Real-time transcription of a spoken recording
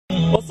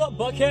What's up,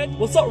 Buckhead?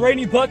 What's up,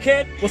 Rainy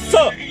Buckhead? What's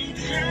up?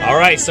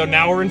 Alright, so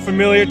now we're in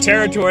familiar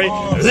territory.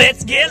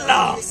 Let's get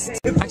lost!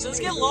 Actually, let's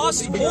get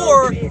lost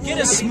or get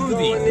a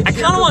smoothie. I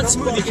kinda want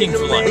Smoothie King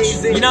for lunch.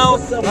 You know,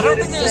 I don't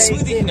think there's a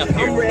Smoothie King up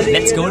here.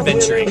 Let's go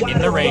adventuring in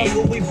the rain.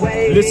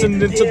 Listening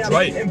to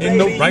Drake in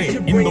the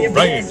rain, in the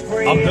rain.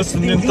 I'm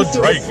listening to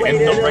Drake in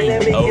the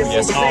rain. Oh,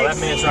 yes. Oh, that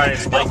man's riding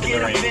his bike in the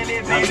rain.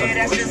 That's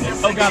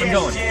unfortunate. Oh, God, I'm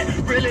going.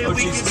 Oh,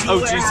 Jesus. Oh,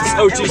 Jesus.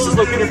 Oh, Jesus.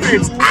 Look,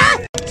 interference. Ah!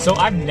 So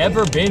I've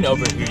never been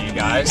over here, you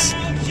guys.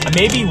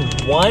 Maybe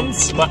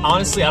once, but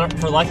honestly,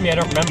 for life of me, I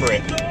don't remember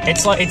it.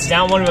 It's like it's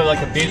down one of like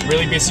a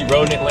really busy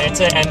road in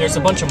Atlanta, and there's a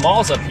bunch of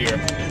malls up here.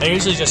 And I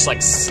usually just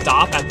like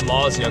stop at the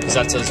malls, you know, because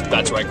that's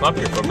what I come up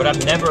here for. But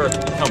I've never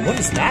come. What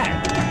is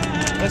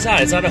that? What's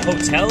that? Is that a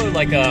hotel or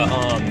like a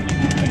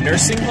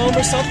nursing home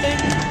or something?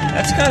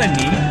 That's kind of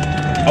neat.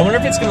 I wonder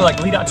if it's gonna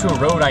like lead out to a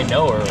road I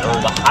know or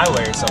the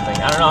highway or something.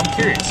 I don't know. I'm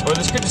curious. Or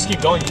this could just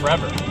keep going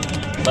forever.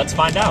 Let's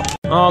find out.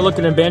 Oh, look,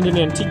 an abandoned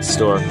antique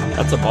store.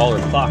 That's a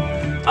baller clock.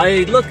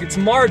 Look, it's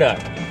Marta.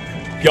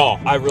 Y'all,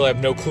 I really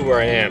have no clue where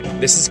I am.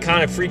 This is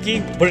kind of freaky,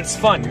 but it's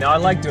fun. You know, I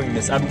like doing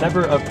this. I've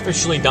never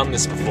officially done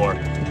this before.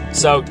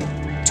 So,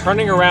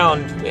 turning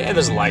around, yeah,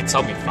 there's lights.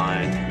 I'll be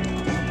fine.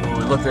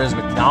 Ooh, look, there's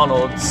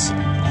McDonald's.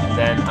 And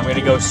then I'm gonna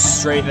go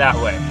straight that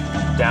way.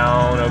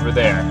 Down over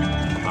there.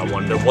 I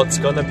wonder what's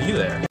gonna be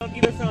there. I've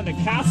either found a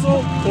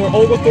castle or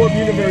Oglethorpe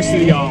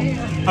University, y'all.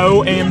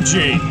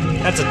 OMG.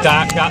 That's a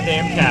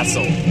goddamn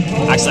castle.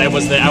 Actually,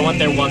 I went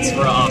there once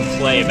for a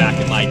play back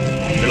in like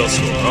middle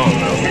school. Oh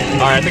no.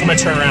 Alright, I think I'm gonna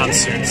turn around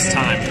soon. It's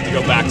time to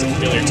go back to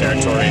familiar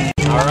territory.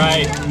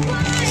 Alright.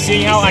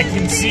 See how I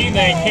can see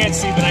that I can't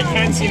see, but I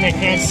can see and I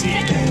can't see.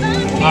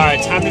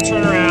 Alright, time to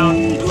turn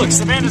around. Look,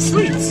 Savannah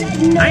Suites.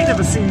 I ain't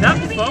never seen that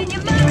before.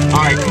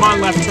 Alright, come on,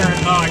 left turn.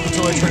 Oh, I can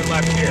totally turn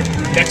left here.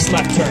 Next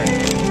left turn.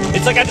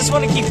 It's like I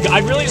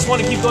really just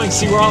want to keep going,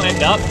 see where I'll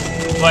end up.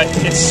 But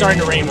it's starting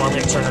to rain more. I'm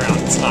gonna turn around.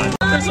 It's time.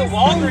 There's a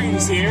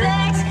Walgreens here.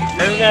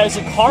 And there's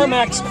a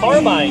CarMax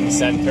car buying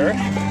center.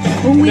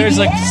 And there's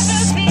like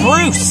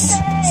Spruce.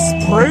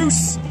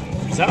 Spruce?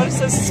 Is that what it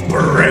says?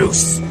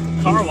 Spruce.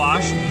 Car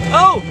wash.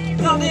 Oh,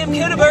 goddamn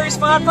Canterbury's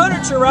Fine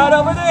Furniture right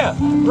over there.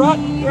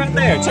 Right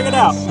there. Check it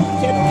out.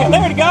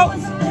 There we go.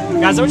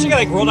 Guys, I wish I could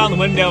like roll down the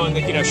window and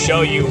like, you know,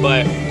 show you,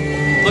 but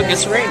look,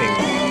 it's raining.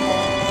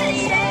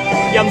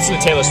 Yeah, I'm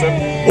listening to Taylor Swift.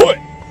 What?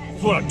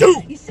 That's what I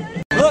do.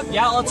 Look,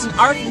 y'all, it's an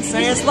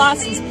Arkansas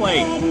license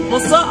plate.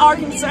 What's up,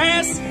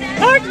 Arkansas?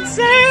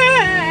 Arkansas!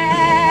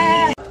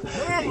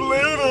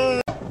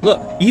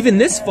 Look, even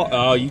this far.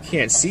 Oh, you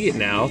can't see it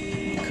now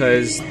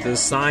because the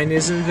sign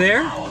isn't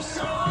there.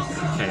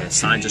 Okay, the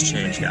sign just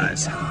changed,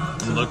 guys. I'm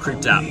a little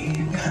creeped out.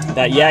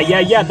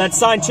 Yeah, that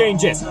sign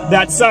changes.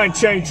 That sign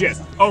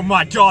changes. Oh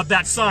my God,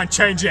 that sign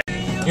changes.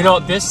 You know,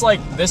 I guess,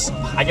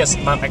 I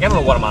don't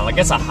know what I'm on. I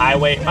guess a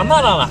highway. I'm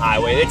not on a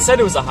highway. It said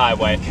it was a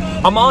highway.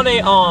 I'm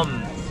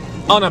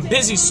on a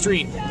busy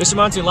street. This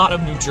reminds me a lot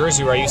of New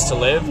Jersey where I used to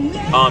live.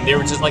 They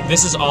were just like,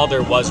 this is all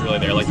there was really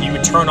there. Like you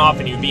would turn off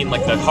and you'd be in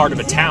like the heart of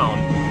a town,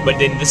 but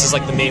then this is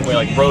like the main way,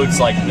 like roads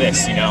like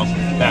this, you know?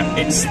 That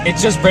it's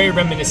just very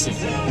reminiscent.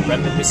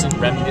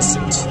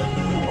 Reminiscent.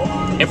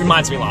 It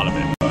reminds me a lot of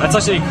it. That's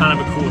actually kind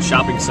of a cool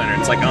shopping center.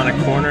 It's like on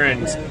a corner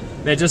and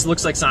it just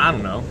looks like, I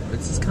don't know.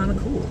 It's just kind of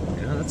cool.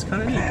 You know, that's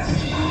kind of neat.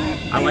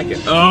 I like it.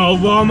 Oh,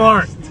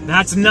 Walmart!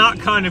 That's not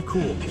kind of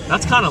cool.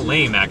 That's kind of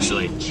lame,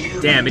 actually.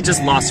 Damn, it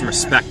just lost some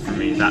respect for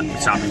me, that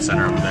shopping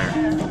center over there.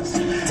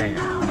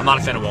 Damn. I'm not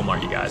a fan of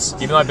Walmart, you guys.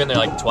 Even though I've been there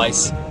like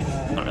twice,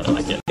 I don't really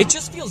like it. It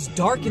just feels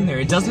dark in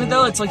there, doesn't it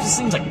though? It's like, this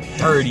seems like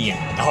dirty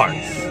and dark.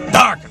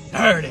 Dark and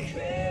dirty.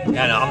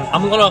 Yeah, no,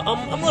 I'm a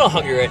little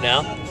hungry right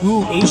now.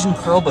 Ooh, Asian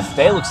Pearl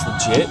Buffet looks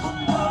legit.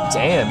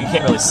 Damn, you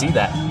can't really see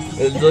that.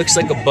 It looks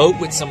like a boat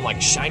with some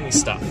like shiny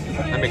stuff.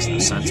 That makes no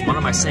sense. What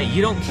am I saying?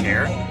 You don't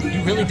care.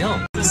 You really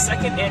don't. The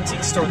second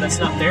antique store that's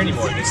not there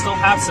anymore. They still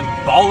have some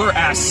baller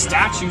ass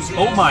statues.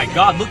 Oh my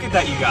God, look at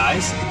that, you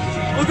guys.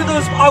 Look at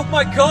those. Oh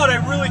my God,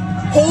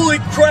 holy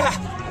crap.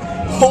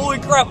 Holy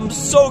crap, I'm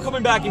so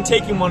coming back and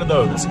taking one of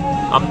those.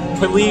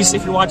 Please,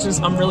 if you're watching this,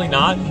 I'm really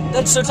not.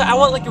 That's so tight. I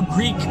want like a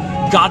Greek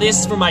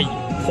goddess for my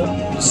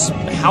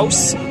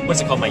house.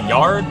 What's it called? My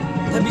yard?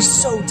 That'd be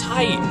so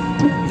tight.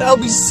 That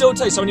would be so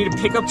tight. So I need a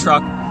pickup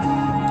truck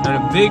and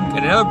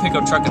another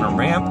pickup truck and a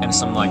ramp and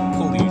some like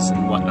pulleys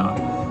and whatnot.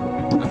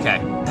 Okay,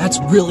 that's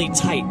really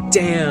tight.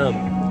 Damn.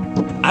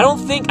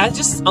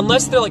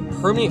 Unless they're like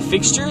permanent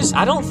fixtures,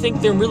 I don't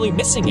think they're really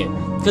missing it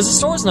because the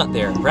store's not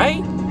there,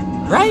 right?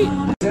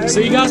 Right? So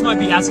you guys might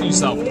be asking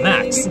yourself,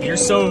 Max, you're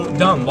so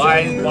dumb.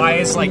 Why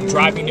is like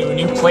driving to a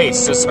new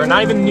place or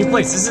not even a new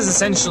place? This is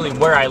essentially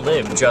where I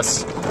live,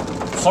 just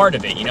part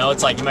of it, you know?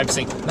 It's like, you might be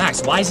saying,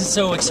 Max, why is it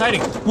so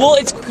exciting? Well,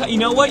 you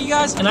know what, you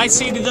guys? And I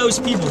say to those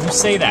people who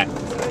say that,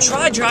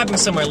 try driving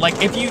somewhere. Like,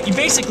 if you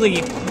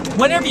basically,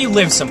 whenever you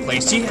live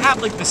someplace, you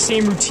have like the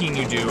same routine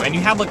you do, and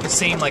you have like the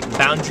same like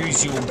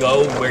boundaries you will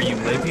go where you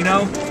live, you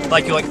know?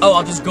 Like, you're like, oh,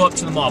 I'll just go up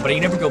to the mall, but you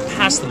never go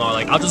past the mall.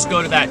 Like, I'll just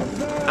go to that,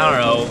 I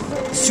don't know,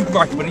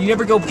 supermarket, but you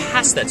never go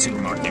past that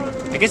supermarket.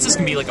 I guess this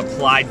can be like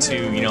applied to,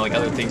 you know, like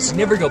other things. You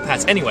never go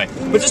past. Anyway,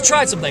 but just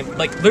try something.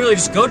 Like literally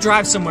just go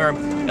drive somewhere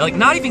and like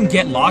not even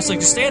get lost. Like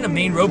just stay on the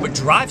main road, but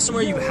drive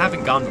somewhere you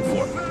haven't gone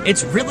before.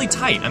 It's really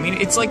tight. I mean,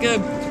 it's like a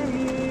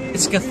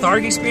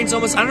cathartic experience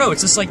almost. I don't know.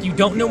 It's just like you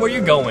don't know where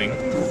you're going.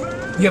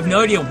 You have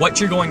no idea what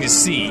you're going to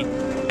see.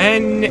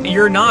 And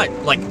you're not,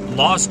 like,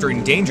 lost or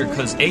in danger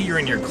because A, you're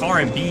in your car,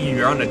 and B,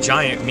 you're on a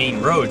giant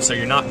main road, so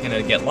you're not going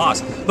to get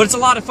lost. But it's a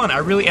lot of fun.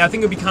 I think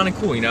it would be kind of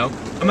cool, you know?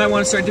 I might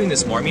want to start doing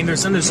this more. I mean,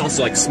 there's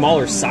also, like,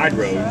 smaller side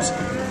roads,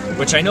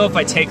 which I know if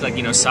I take, like,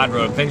 you know, side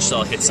road, eventually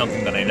I'll hit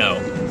something that I know.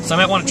 So I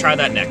might want to try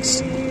that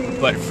next.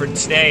 But for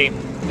today,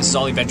 this is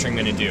all the adventuring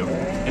I'm going to do.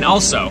 And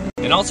also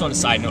on a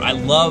side note, I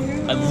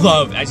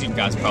love, as you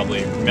guys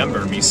probably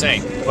remember me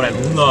saying, but I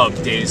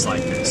love days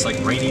like this, like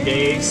rainy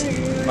days,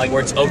 like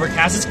where it's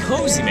overcast. It's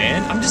cozy,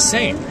 man. I'm just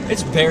saying,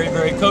 it's very,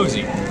 very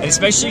cozy. And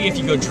especially if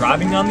you go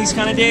driving on these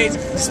kind of days,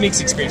 this makes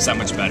the experience that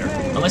much better.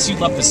 Unless you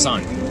love the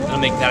sun, it'll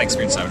make that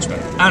experience that much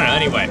better. I don't know,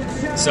 anyway.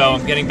 So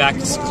I'm getting back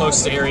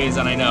close to areas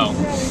that I know.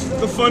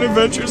 The fun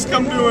adventures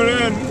come to an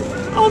end.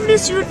 I'll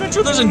miss your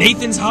adventure. There's a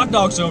Nathan's Hot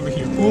Dogs over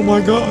here. Oh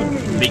my god.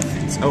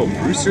 Nathan's. Oh,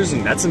 Brewster's,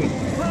 and that's an...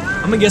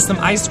 I'm gonna get some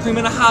ice cream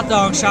and a hot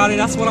dog, shawty.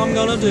 That's what I'm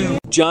gonna do.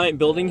 Giant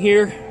building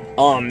here.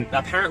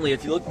 Apparently,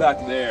 if you look back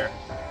there,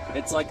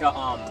 it's like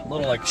a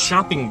little like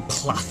shopping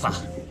plaza.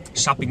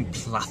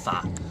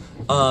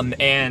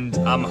 And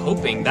I'm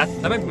hoping that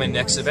might be my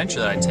next adventure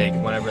that I take,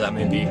 whenever that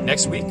may be.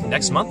 Next week,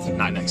 next month,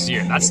 not next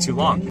year. That's too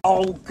long.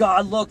 Oh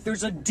god, look,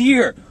 there's a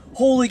deer.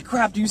 Holy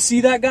crap, do you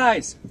see that,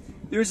 guys?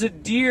 There's a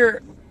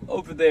deer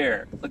over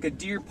there, like a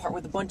deer park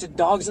with a bunch of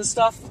dogs and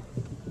stuff.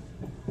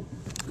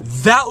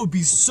 That would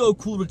be so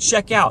cool to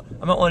check out.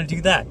 I might want to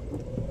do that.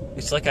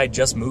 It's like I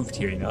just moved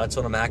here, you know, that's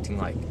what I'm acting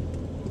like.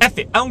 F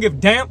it, I don't give a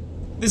damn.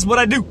 This is what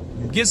I do.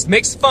 Just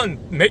makes fun.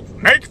 Make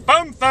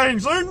fun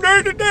things. Oh,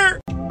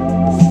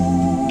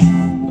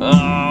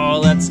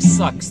 that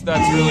sucks.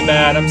 That's really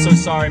bad. I'm so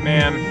sorry,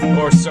 ma'am.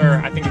 Or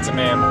sir, I think it's a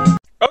ma'am.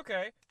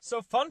 Okay,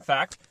 so fun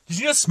fact. Did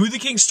you know Smoothie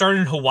King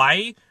started in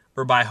Hawaii?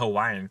 Or by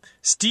Hawaiian?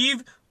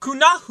 Steve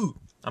Kunahu.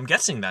 I'm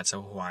guessing that's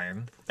a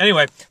Hawaiian.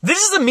 Anyway, this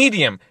is a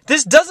medium.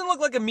 This doesn't look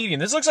like a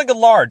medium. This looks like a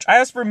large. I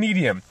asked for a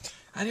medium.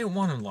 I didn't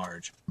want a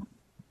large.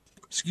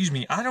 Excuse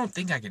me, I don't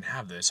think I can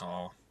have this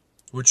all.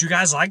 Would you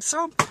guys like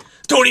some?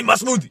 Don't eat my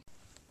smoothie!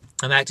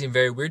 I'm acting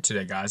very weird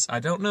today, guys. I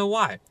don't know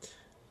why.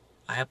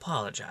 I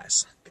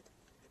apologize.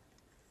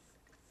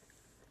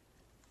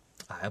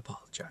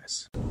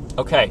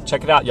 Okay,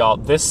 check it out, y'all.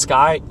 This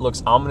sky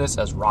looks ominous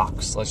as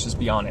rocks. Let's just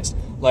be honest.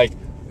 Like,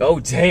 oh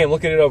damn,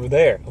 look at it over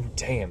there. Oh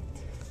damn.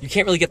 You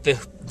can't really get the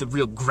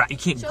real you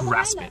can't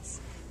grasp it.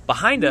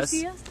 Behind us?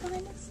 You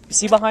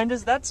see behind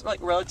us? That's like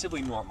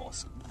relatively normal.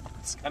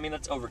 I mean,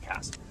 that's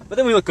overcast. But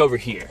then we look over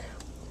here.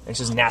 And it's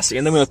just nasty.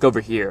 And then we look over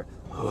here.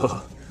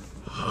 And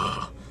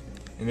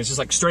it's just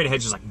like straight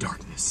ahead, just like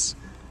darkness.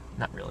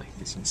 Not really,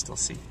 because you can still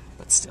see,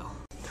 but still.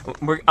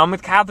 I'm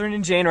with Catherine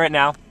and Jane right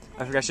now.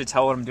 I think I should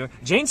tell what I'm doing.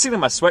 Jane's sitting in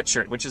my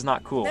sweatshirt, which is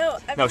not cool.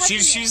 No,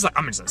 she's like,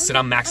 I'm just gonna sit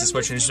on Max's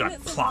sweatshirt and she's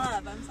like,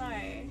 plop. I'm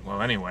sorry.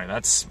 Well, anyway,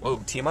 that's, whoa,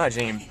 TMI,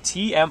 Jane.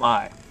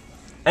 TMI.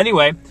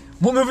 Anyway,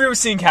 what movie are we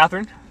seeing,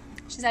 Catherine?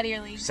 She's out of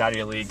your league. She's out of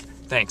your league.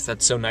 Thanks,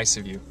 that's so nice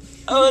of you.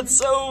 Oh, it's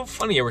so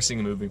funny. Yeah, we're seeing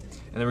a movie,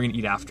 and then we're gonna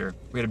eat after.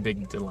 We had a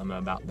big dilemma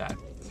about that.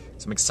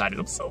 So I'm excited.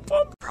 I'm so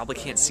pumped. Probably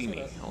can't see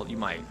me. Well, you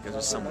might, because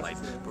there's some light.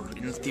 But we're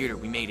in the theater.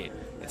 We made it.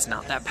 It's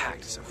not that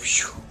packed. So,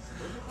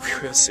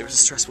 it was a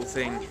stressful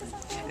thing.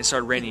 It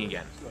started raining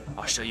again.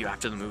 I'll show you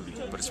after the movie,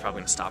 but it's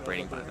probably gonna stop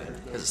raining by then.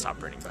 Because it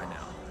stopped raining by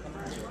now.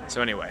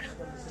 So anyway,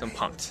 I'm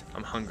pumped.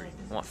 I'm hungry.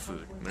 I want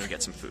food. I'm gonna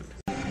get some food.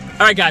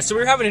 Alright guys, so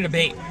we're having a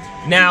debate.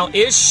 Now,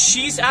 is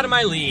She's Out of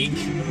My League,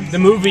 the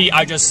movie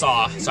I just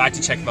saw, so I had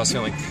to check if I was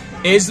filming,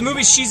 is the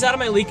movie She's Out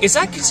of My League, is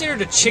that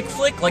considered a chick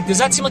flick? Like, does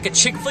that seem like a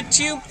chick flick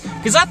to you?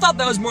 Because I thought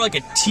that was more like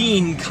a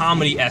teen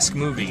comedy-esque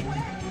movie.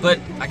 But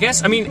I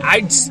guess, I mean,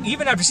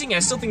 even after seeing it, I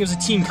still think it was a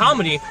teen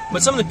comedy,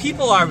 but some of the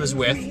people I was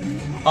with,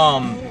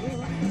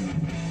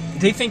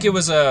 they think it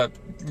was a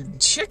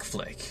chick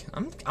flick.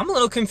 I'm a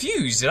little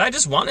confused. Did I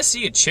just want to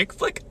see a chick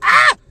flick?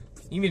 Ah!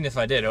 Even if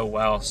I did, oh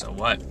well, so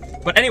what?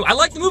 But anyway, I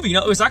liked the movie, you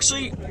know, it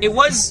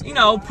was, you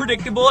know,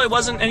 predictable. It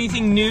wasn't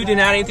anything new, didn't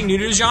add anything new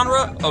to the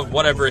genre, of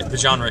whatever the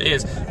genre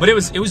is. But it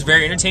was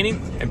very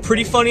entertaining and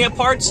pretty funny at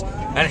parts.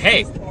 And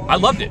hey, I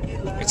loved it.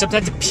 Except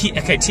I had to pee,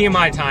 okay,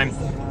 TMI time,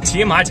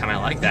 I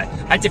like that.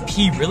 I had to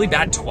pee really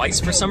bad twice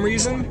for some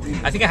reason.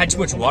 I think I had too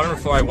much water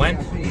before I went,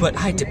 but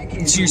I had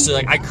to, seriously,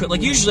 like, I could,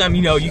 like, usually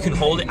you know, you can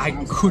hold it. I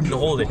couldn't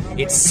hold it.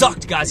 It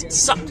sucked, guys, it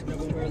sucked.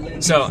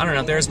 So, I don't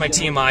know, there's my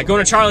TMI.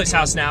 Going to Charlie's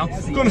house now.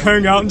 Going to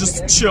hang out and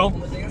just chill.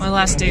 My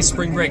last day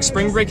spring break.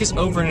 Spring break is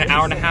over in an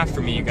hour and a half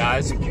for me, you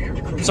guys.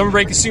 Summer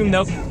break is soon,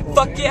 though.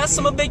 Fuck yeah,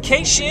 summer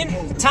vacation.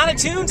 Tiny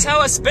Toons, how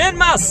I spend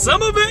my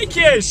summer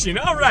vacation.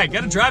 All right,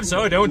 gotta drive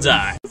so I don't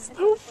die.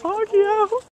 So foggy out.